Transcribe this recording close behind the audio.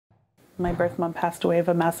My birth mom passed away of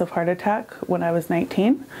a massive heart attack when I was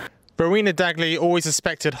 19. Rowena Dagley always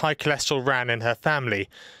suspected high cholesterol ran in her family.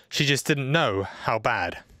 She just didn't know how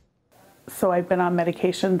bad. So I've been on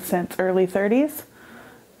medication since early 30s.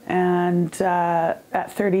 And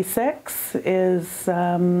at 36 is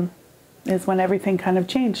when everything kind of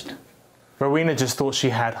changed. Rowena just thought she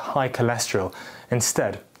had high cholesterol.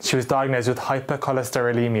 Instead, she was diagnosed with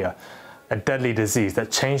hypercholesterolemia, a deadly disease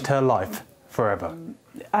that changed her life forever.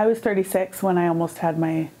 I was 36 when I almost had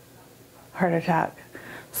my heart attack.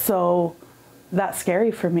 So that's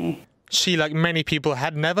scary for me. She, like many people,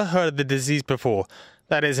 had never heard of the disease before.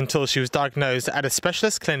 That is, until she was diagnosed at a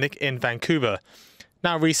specialist clinic in Vancouver.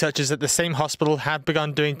 Now researchers at the same hospital have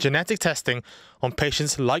begun doing genetic testing on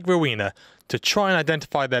patients like Rowena to try and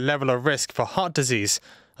identify their level of risk for heart disease,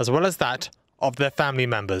 as well as that of their family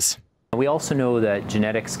members. We also know that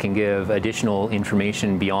genetics can give additional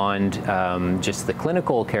information beyond just the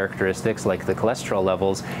clinical characteristics like the cholesterol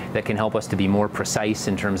levels that can help us to be more precise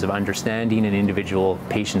in terms of understanding an individual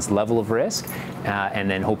patient's level of risk and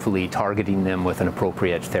then hopefully targeting them with an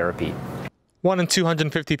appropriate therapy. 1 in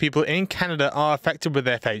 250 people in Canada are affected with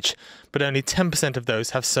FH, but only 10% of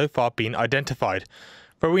those have so far been identified.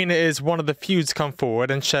 Rowena is one of the few to come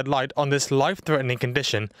forward and shed light on this life-threatening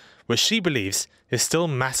condition, which she believes is still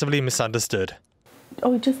massively misunderstood.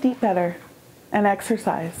 Oh, just eat better and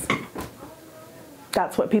exercise.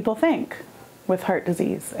 That's what people think with heart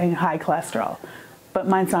disease and high cholesterol. But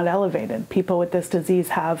mine's not elevated. People with this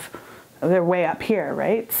disease they're way up here,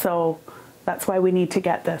 right? So that's why we need to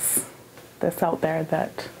get this out there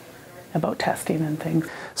about testing and things.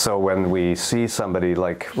 So when we see somebody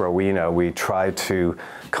like Rowena, we try to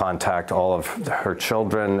contact all of her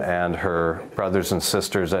children and her brothers and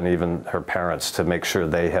sisters and even her parents to make sure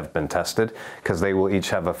they have been tested, because they will each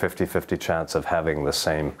have a 50-50 chance of having the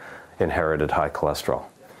same inherited high cholesterol.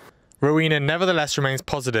 Rowena nevertheless remains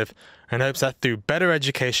positive and hopes that through better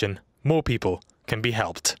education, more people can be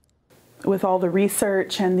helped. With all the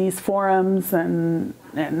research and these forums and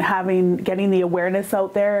getting the awareness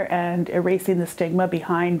out there and erasing the stigma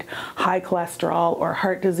behind high cholesterol or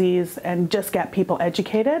heart disease and just get people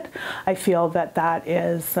educated, I feel that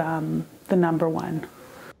is the number one.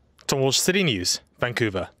 Tom Walsh, City News,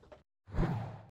 Vancouver.